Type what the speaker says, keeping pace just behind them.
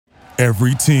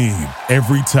Every team,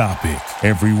 every topic,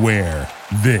 everywhere.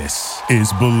 This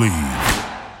is Believe.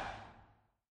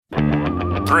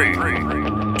 3, 2,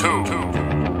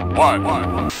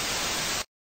 1.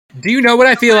 Do you know what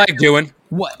I feel like doing?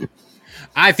 What?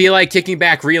 I feel like kicking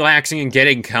back, relaxing, and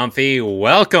getting comfy.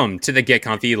 Welcome to the Get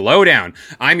Comfy Lowdown.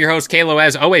 I'm your host, Kalo,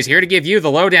 as always, here to give you the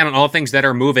lowdown on all things that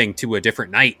are moving to a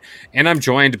different night. And I'm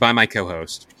joined by my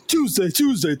co-host.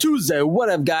 Tuesday. What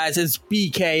up, guys? It's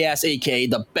BKS, aka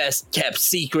the best kept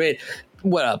secret.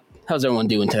 What up? How's everyone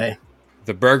doing today?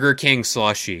 The Burger King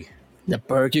Slushy. The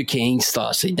Burger King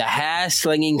Slushy, the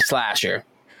hash-slinging slasher.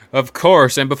 Of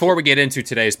course, and before we get into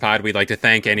today's pod, we'd like to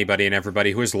thank anybody and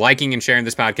everybody who is liking and sharing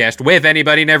this podcast with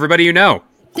anybody and everybody you know.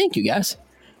 Thank you, guys.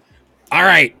 All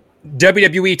right,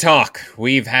 WWE talk.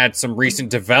 We've had some recent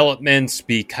developments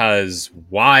because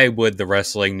why would the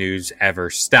wrestling news ever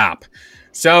stop?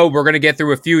 So we're going to get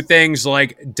through a few things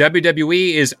like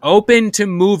WWE is open to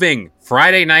moving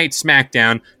Friday Night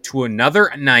SmackDown to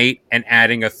another night and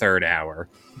adding a third hour.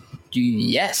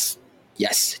 Yes.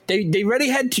 They already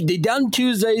had they done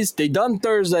Tuesdays, they done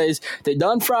Thursdays, they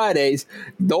done Fridays.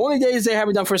 The only days they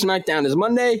haven't done for SmackDown is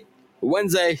Monday,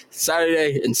 Wednesday,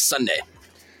 Saturday, and Sunday.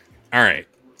 All right.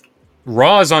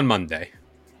 Raw is on Monday.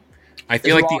 I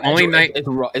feel like the only night...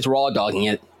 It's Raw dogging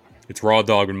it. It's Raw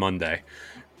Dog on Monday.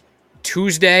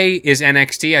 Tuesday is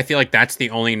NXT. I feel like that's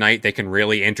the only night they can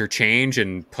really interchange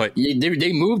and put...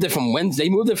 They moved it from Wednesday. They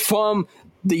moved it from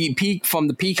the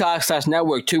Peacock /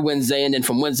 Network to Wednesday, and then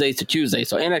from Wednesday to Tuesday.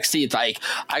 So NXT, it's like,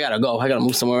 I gotta go. I gotta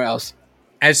move somewhere else.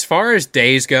 As far as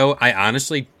days go,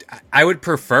 I would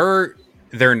prefer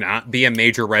there not be a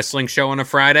major wrestling show on a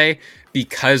Friday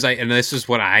because and this is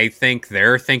what I think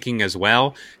they're thinking as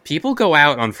well. People go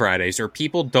out on Fridays, or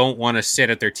people don't want to sit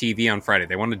at their TV on Friday.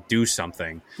 They want to do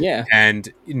something. Yeah.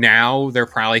 And now they're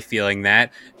probably feeling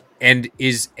that. And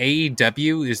is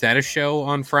AEW, is that a show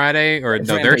on Friday? Or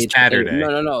no, they're Saturday.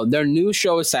 No. Their new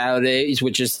show is Saturday,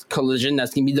 which is Collision.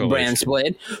 That's going to be the brand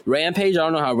split. Rampage, I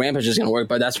don't know how Rampage is going to work,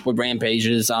 but that's what Rampage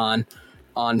is on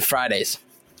Fridays,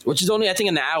 which is only, I think,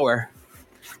 an hour.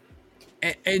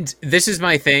 And this is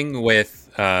my thing with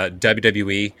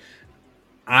WWE.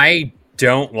 I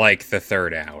don't like the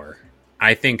third hour.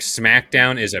 I think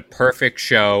SmackDown is a perfect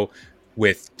show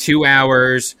with 2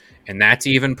 hours, and that's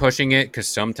even pushing it because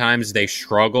sometimes they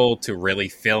struggle to really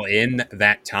fill in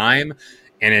that time.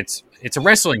 And it's a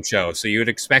wrestling show, so you would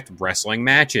expect wrestling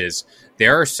matches.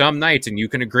 There are some nights, and you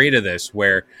can agree to this,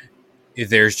 where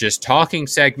there's just talking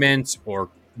segments or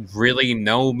really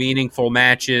no meaningful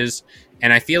matches.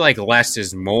 And I feel like less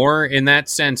is more in that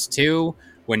sense, too,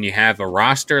 when you have a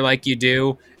roster like you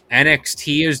do.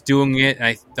 NXT is doing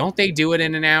it. Don't they do it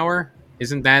in an hour?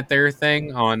 Isn't that their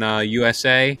thing on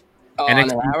USA? Oh,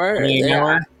 NXT, an hour? an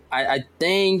hour? I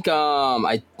think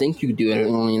you could do it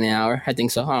only in an hour. I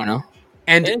think so. I don't know.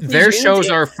 And their shows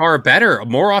are far better,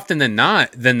 more often than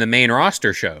not, than the main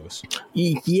roster shows.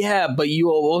 Yeah, but you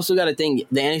also got to think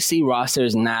the NXT roster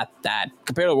is not that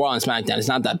compared to Raw and SmackDown. It's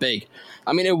not that big.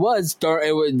 I mean, the Raw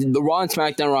and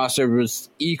SmackDown roster was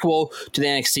equal to the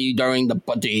NXT during the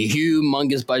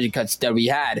humongous budget cuts that we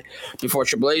had before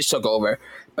Triple H took over.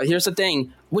 But here's the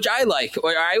thing, which I like.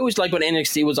 I always like when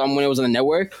NXT was on when it was on the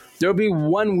network. There'll be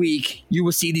 1 week you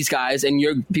will see these guys, and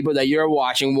your people that you're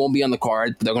watching won't be on the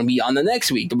card. But they're going to be on the next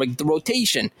week, like the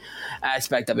rotation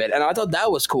aspect of it. And I thought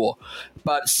that was cool.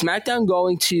 But SmackDown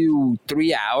going to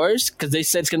 3 hours because they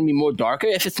said it's going to be more darker.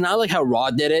 If it's not like how Raw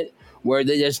did it, where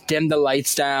they just dim the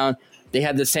lights down, they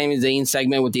had the Sami Zayn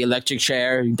segment with the electric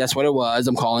chair. That's what it was.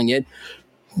 I'm calling it.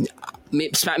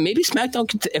 Maybe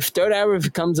SmackDown, if third hour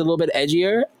becomes a little bit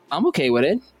edgier, I'm okay with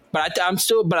it. But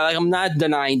I'm not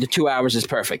denying the 2 hours is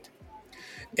perfect.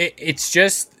 It's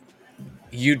just,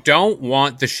 you don't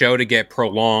want the show to get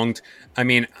prolonged. I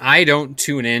mean, I don't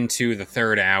tune into the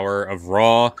third hour of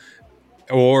Raw,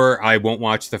 or I won't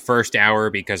watch the first hour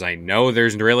because I know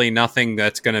there's really nothing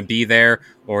that's going to be there,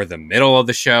 or the middle of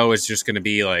the show is just going to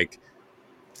be like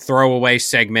throwaway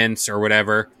segments or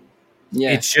whatever.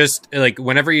 Yeah. It's just like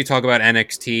whenever you talk about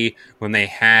NXT, when they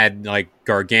had like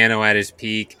Gargano at his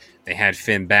peak, they had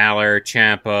Finn Balor,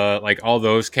 Ciampa, like all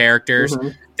those characters. Mm-hmm.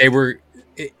 They were,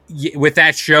 with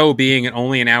that show being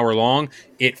only an hour long,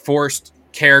 it forced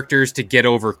characters to get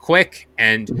over quick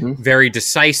and very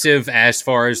decisive as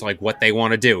far as like what they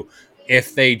want to do.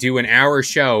 If they do an hour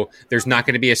show, there's not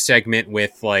going to be a segment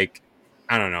with like,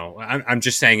 I don't know. I'm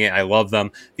just saying it. I love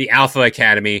them. The Alpha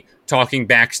Academy talking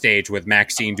backstage with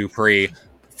Maxine Dupree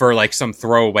for like some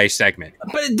throwaway segment.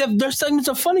 But their segments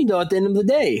are funny though. At the end of the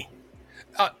day,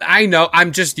 I know.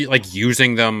 I'm just like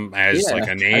using them as like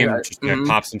a name. Just, that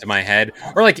pops into my head.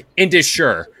 Or like Indus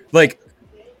Sher. Like,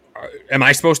 am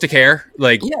I supposed to care?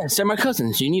 Like, yes, they're my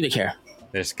cousins. You need to care.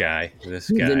 this guy.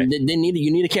 They need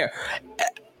you need to care.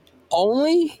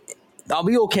 Only I'll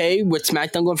be okay with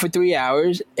SmackDown going for 3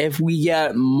 hours if we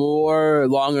get more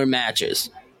longer matches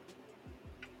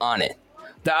on it.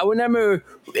 I remember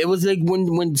it was like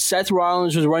when Seth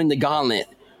Rollins was running the gauntlet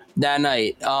that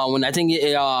night. When I think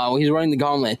he was running the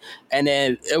gauntlet, and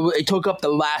then it took up the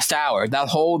last hour. That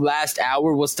whole last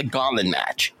hour was the gauntlet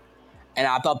match, and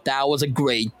I thought that was a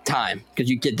great time because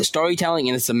you get the storytelling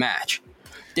and it's a match.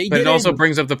 But it also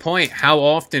brings up the point: how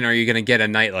often are you going to get a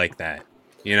night like that?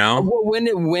 You know,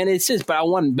 when it sits. But I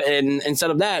want, and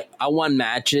instead of that, I want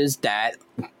matches that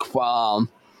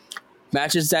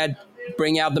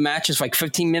bring out the matches for like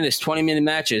 15 minutes, 20-minute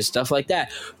matches, stuff like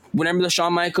that. Remember the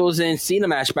Shawn Michaels and Cena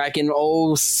match back in I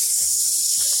want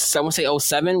to say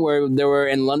 07, where they were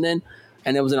in London,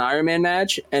 and it was an Iron Man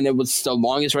match, and it was the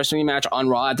longest wrestling match on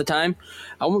Raw at the time.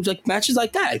 I want like matches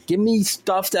like that. Give me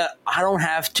stuff that I don't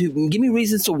have to. Give me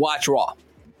reasons to watch Raw.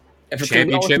 If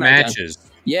championship matches.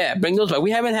 Yeah, bring those back. We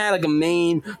haven't had like a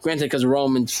main, granted, because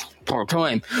Roman's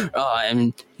part-time,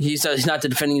 and he's not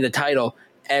defending the title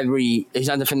he's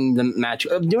not defending the match. Do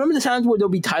you remember the times where there'll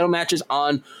be title matches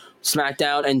on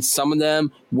SmackDown, and some of them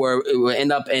it will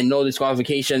end up in no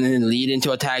disqualification and then lead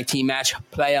into a tag team match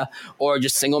player or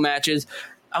just single matches?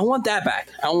 I want that back.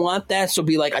 I want that to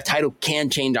be like a title can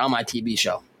change on my TV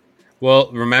show.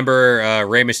 Well, remember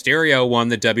Rey Mysterio won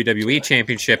the WWE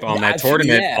Championship on that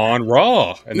tournament on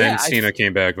Raw, and then Cena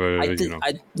came back. I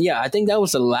think that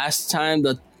was the last time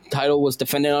the title was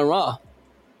defended on Raw.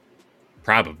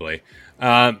 Probably.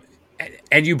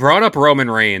 And you brought up Roman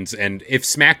Reigns, and if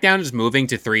SmackDown is moving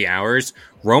to 3 hours,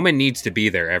 Roman needs to be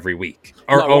there every week,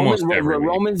 or almost every week.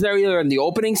 Roman's there either in the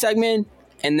opening segment,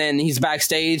 and then he's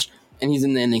backstage, and he's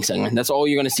in the ending segment. That's all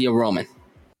you're going to see of Roman.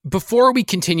 Before we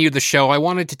continue the show, I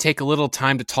wanted to take a little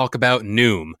time to talk about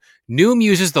Noom. Noom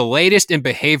uses the latest in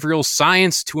behavioral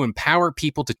science to empower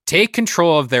people to take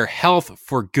control of their health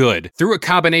for good through a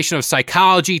combination of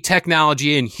psychology,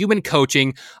 technology, and human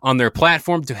coaching on their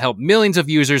platform to help millions of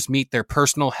users meet their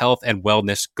personal health and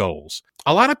wellness goals.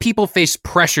 A lot of people face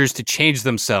pressures to change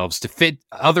themselves to fit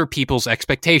other people's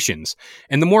expectations,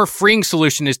 and the more freeing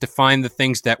solution is to find the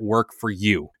things that work for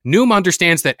you. Noom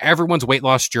understands that everyone's weight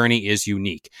loss journey is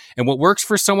unique, and what works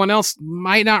for someone else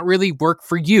might not really work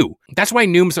for you. That's why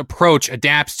Noom's approach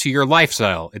adapts to your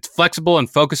lifestyle. It's flexible and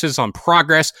focuses on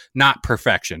progress, not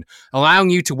perfection,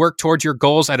 allowing you to work towards your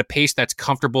goals at a pace that's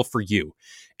comfortable for you.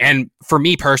 And for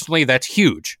me personally, that's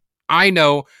huge. I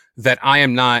know that I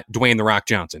am not Dwayne The Rock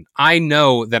Johnson. I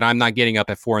know that I'm not getting up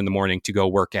at 4 a.m. to go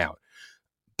work out.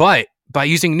 But by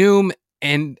using Noom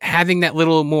and having that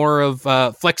little more of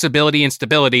flexibility and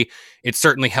stability, it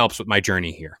certainly helps with my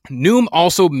journey here. Noom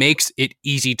also makes it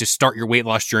easy to start your weight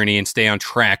loss journey and stay on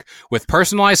track with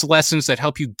personalized lessons that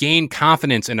help you gain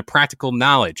confidence and a practical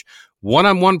knowledge,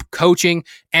 one-on-one coaching,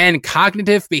 and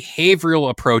cognitive behavioral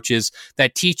approaches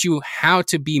that teach you how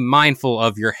to be mindful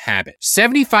of your habits.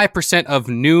 75% of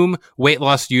Noom weight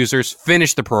loss users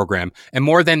finished the program, and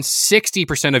more than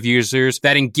 60% of users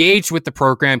that engaged with the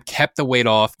program kept the weight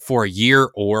off for a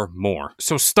year or more.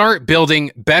 So start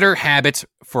building better habits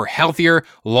for healthier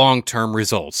long-term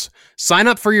results. Sign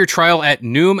up for your trial at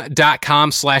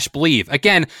Noom.com/believe.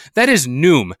 Again, that is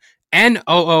Noom,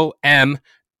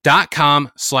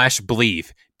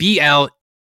 Noom.com/believe. BL.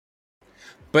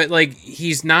 But like,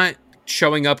 he's not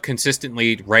showing up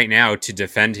consistently right now to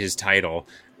defend his title.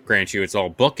 Grant you, it's all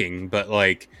booking, but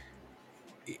like,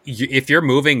 if you're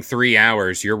moving 3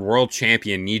 hours, your world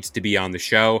champion needs to be on the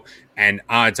show, and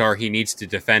odds are he needs to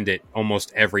defend it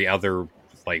almost every other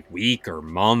like week or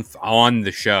month on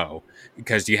the show,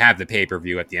 because you have the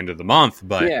pay-per-view at the end of the month.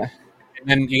 But and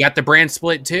then you got the brand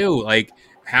split too. Like,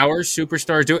 how are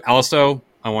superstars doing? Also,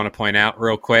 I want to point out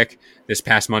real quick, this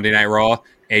past Monday Night Raw,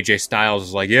 AJ Styles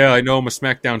is like, yeah, I know I'm a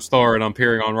SmackDown star and I'm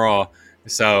appearing on Raw.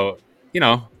 So,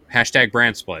 hashtag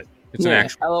brand split. It's an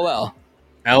actual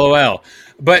LOL.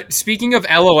 But speaking of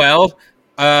LOL,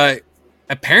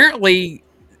 apparently,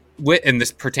 and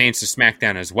this pertains to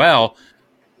SmackDown as well,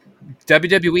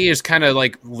 WWE is kind of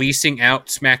like leasing out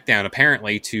SmackDown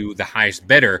apparently to the highest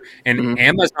bidder, and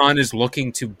Amazon is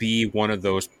looking to be one of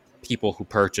those people who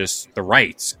purchase the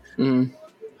rights. We're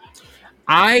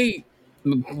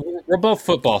both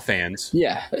football fans.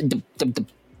 Yeah. I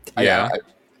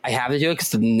have to do it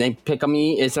because the name pick on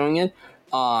me is doing it.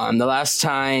 The last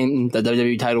time the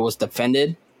WWE title was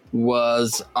defended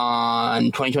was on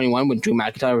 2021 with Drew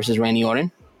McIntyre versus Randy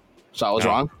Orton. So I was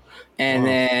wrong. And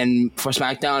then for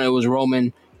SmackDown, it was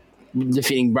Roman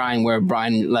defeating Bryan, where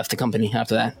Bryan left the company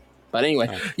after that. But anyway,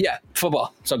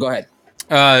 football. So go ahead.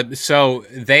 So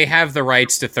they have the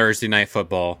rights to Thursday Night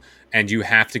Football, and you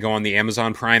have to go on the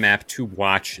Amazon Prime app to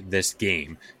watch this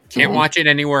game. Can't watch it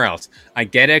anywhere else. I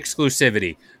get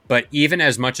exclusivity, but even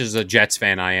as much as a Jets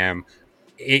fan I am,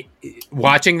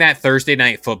 watching that Thursday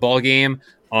Night Football game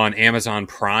on Amazon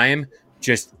Prime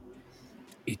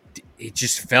it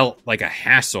just felt like a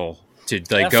hassle to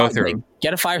go through.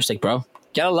 Get a Fire Stick, bro.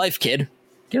 Get a life, kid.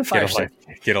 Get a Fire Stick.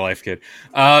 Get a life, kid.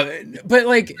 But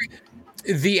like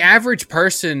the average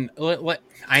person,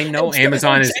 I know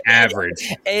Amazon is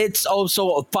average. It's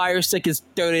also a Fire Stick is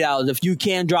 $30. If you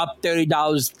can't drop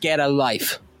 $30, get a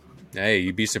life. Hey,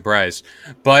 you'd be surprised.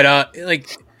 But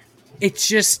like, it's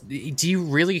just, do you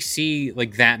really see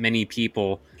like that many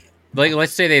people? Like,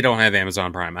 let's say they don't have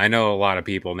Amazon Prime. I know a lot of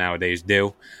people nowadays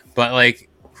do, but like,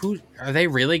 who are they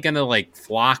really gonna like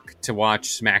flock to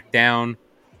watch SmackDown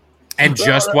and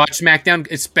just watch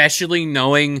SmackDown, especially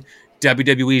knowing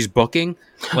WWE's booking?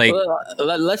 Like,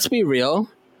 let's be real,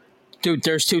 dude.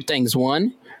 There's two things.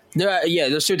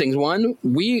 There's two things. One,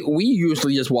 we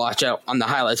usually just watch out on the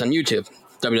highlights on YouTube,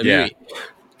 WWE. Yeah.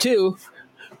 Two,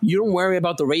 you don't worry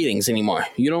about the ratings anymore.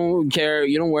 You don't care.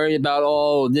 You don't worry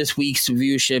about, this week's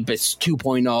viewership is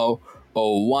 2.0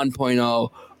 or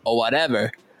 1.0 or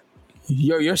whatever.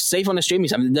 You're safe on the streaming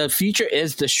side. The future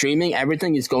is the streaming.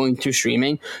 Everything is going to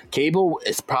streaming. Cable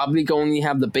is probably going to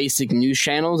have the basic news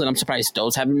channels, and I'm surprised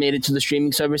those haven't made it to the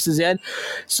streaming services yet.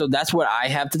 So that's what I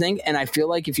have to think. And I feel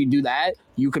like if you do that,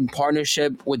 you can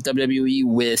partnership with WWE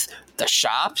with the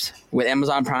shops, with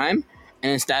Amazon Prime,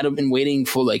 and instead of waiting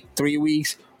for like 3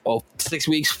 weeks or 6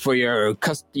 weeks for your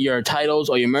titles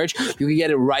or your merch, you can get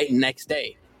it right next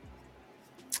day.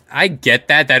 I get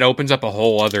that. That opens up a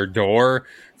whole other door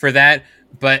for that.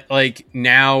 But like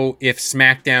now, if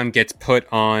SmackDown gets put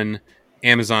on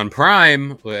Amazon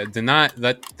Prime, then not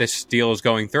that this deal is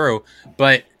going through.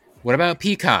 But what about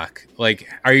Peacock? Like,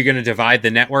 are you going to divide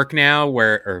the network now,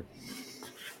 or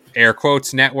air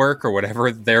quotes network or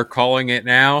whatever they're calling it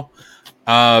now?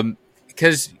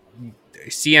 Because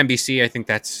CNBC, I think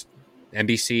that's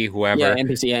NBC, whoever. Yeah,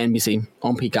 NBC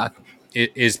on Peacock.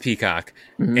 It is Peacock.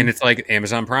 And it's like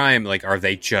Amazon Prime, like, are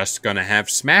they just going to have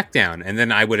SmackDown? And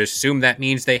then I would assume that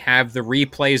means they have the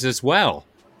replays as well.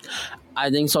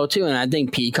 I think so too. And I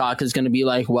think Peacock is going to be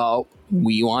like, well,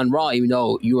 we want Raw, even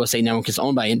though USA Network is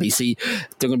owned by NBC.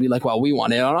 They're going to be like, well, we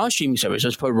want it on our streaming service.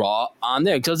 Just put Raw on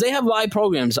there. Because they have live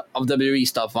programs of WWE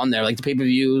stuff on there, like the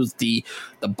pay-per-views, the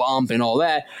bump, and all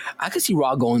that. I could see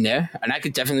Raw going there. And I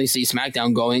could definitely see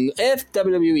SmackDown going. If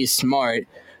WWE is smart,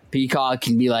 Peacock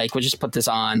can be like, we'll just put this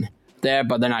on there,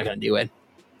 but they're not going to do it.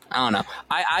 I don't know.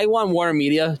 I want Warner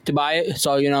Media to buy it,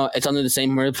 so it's under the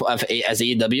same roof as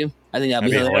AEW. I think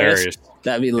that'd be hilarious.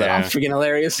 That'd be freaking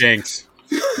hilarious.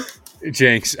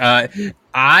 Jinx.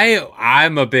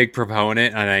 I'm a big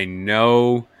proponent, and I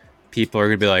know people are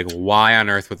gonna be like, "Why on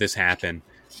earth would this happen?"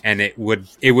 And it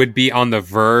would be on the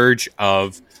verge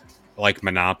of like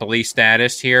monopoly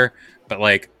status here, but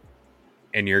like,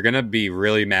 and you're gonna be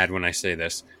really mad when I say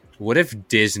this. What if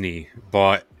Disney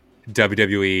bought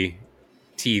WWE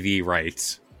TV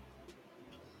rights?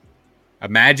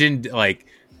 Imagine like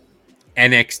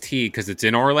NXT, because it's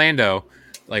in Orlando.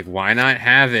 Like, why not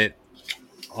have it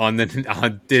on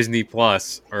Disney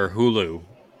Plus or Hulu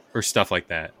or stuff like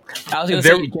that? I was gonna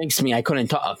say you jinxed me. I couldn't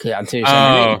talk. Yeah,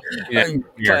 but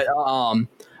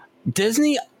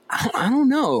Disney, I don't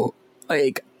know.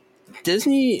 Like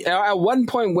Disney, at one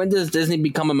point, when does Disney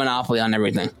become a monopoly on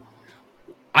everything?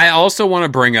 I also want to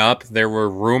bring up, there were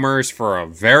rumors for a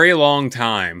very long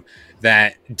time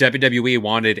that WWE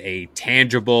wanted a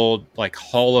tangible, like,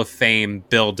 Hall of Fame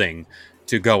building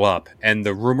to go up. And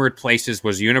the rumored places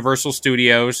was Universal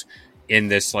Studios in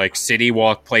this, like, City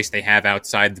Walk place they have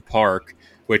outside the park,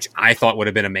 which I thought would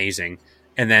have been amazing.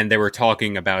 And then they were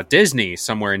talking about Disney,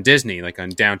 somewhere in Disney, like on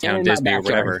downtown Disney or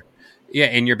whatever. Yeah,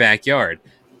 in your backyard.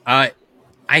 I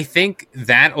think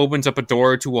that opens up a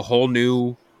door to a whole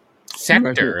new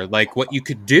sector, like what you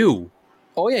could do.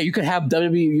 Oh yeah, you could have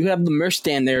WWE, you could have the merch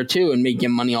stand there too and make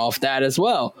your money off that as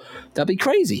well. That'd be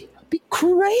crazy.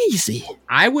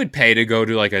 I would pay to go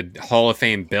to like a Hall of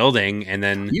Fame building, and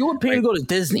then you would pay to go to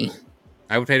Disney.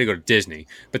 I would pay to go to Disney,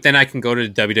 but then I can go to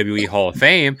the WWE Hall of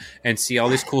Fame and see all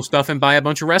this cool stuff and buy a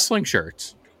bunch of wrestling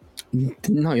shirts.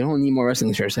 No, you don't need more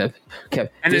wrestling shirts, Kev.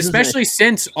 And especially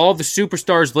since all the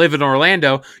superstars live in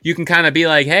Orlando, you can kind of be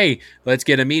like, hey, let's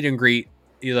get a meet and greet.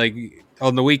 Like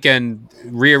on the weekend,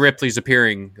 Rhea Ripley's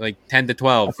appearing like 10 to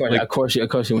 12. Of course you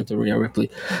went to Rhea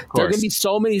Ripley. There are going to be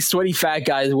so many sweaty fat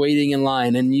guys waiting in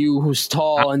line, and you who's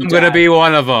tall and I'm going to be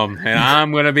one of them, and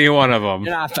I'm going to be one of them.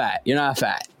 You're not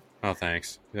fat. Oh,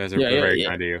 thanks. You guys are very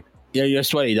kind to you. Yeah, you're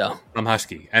sweaty though. I'm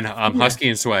husky, and I'm husky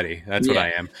and sweaty. That's what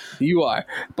I am. You are,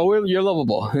 but you're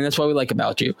lovable, and that's what we like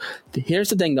about you. Here's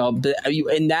the thing, though: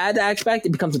 in that aspect,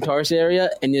 it becomes a tourist area,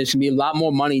 and there's gonna be a lot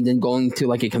more money than going to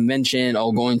like a convention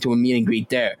or going to a meet and greet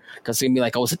there, because it's gonna be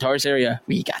like, oh, it's a tourist area.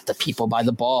 We got the people by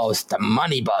the balls, the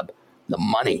money, bub, the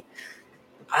money.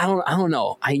 I don't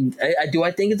know. I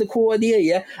think it's a cool idea.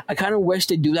 Yeah, I kind of wish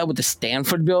they do that with the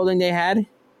Stanford building they had.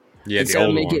 Yeah, the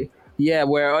old one. Yeah,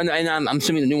 and I'm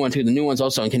assuming the new one too. The new one's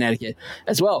also in Connecticut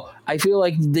as well. I feel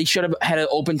like they should have had it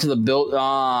open to the build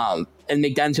and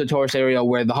make that into a tourist area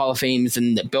where the Hall of Fame is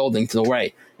in the building to the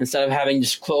right, instead of having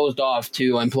just closed off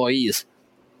to employees.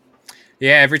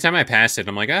 Yeah, every time I pass it,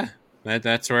 I'm like,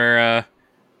 that's where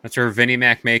Vinnie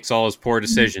Mac makes all his poor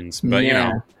decisions. But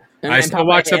I still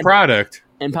watch the product.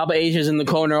 And Papa Asia's in the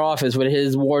corner office with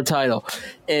his war title.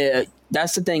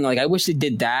 That's the thing. Like, I wish they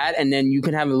did that, and then you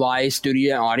can have a live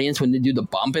studio audience when they do the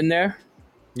bump in there.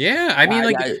 Yeah, I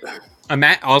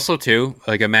mean, also too,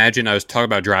 like, imagine I was talking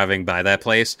about driving by that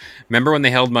place. Remember when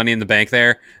they held Money in the Bank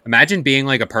there? Imagine being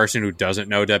like a person who doesn't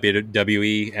know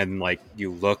WWE, and like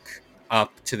you look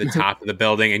up to the top of the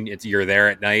building, and you're there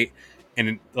at night,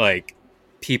 and like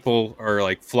people are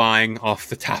like flying off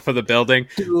the top of the building.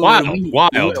 Dude, wild.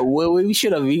 We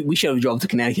should have drove to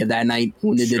Connecticut that night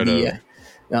when they did the.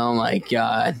 Oh my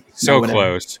God. So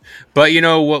close. But you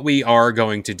know what we are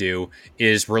going to do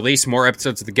is release more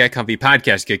episodes of the Get Comfy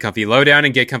podcast, Get Comfy Lowdown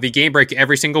and Get Comfy Game Break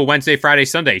every single Wednesday, Friday,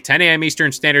 Sunday, 10 a.m.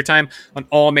 Eastern Standard Time on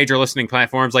all major listening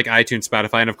platforms like iTunes,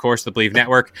 Spotify, and of course the Believe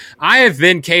Network. I have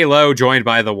been K-Lo, joined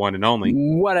by the one and only.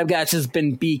 What I've got has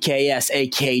been BKS,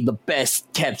 aka the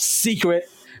best kept secret.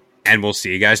 And we'll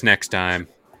see you guys next time.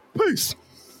 Peace.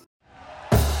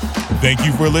 Thank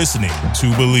you for listening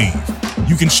to Believe.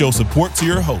 You can show support to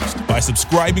your host by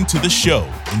subscribing to the show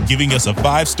and giving us a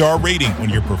 5-star rating on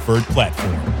your preferred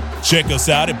platform. Check us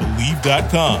out at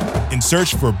Believe.com and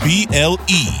search for BLEAV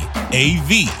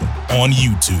on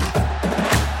YouTube.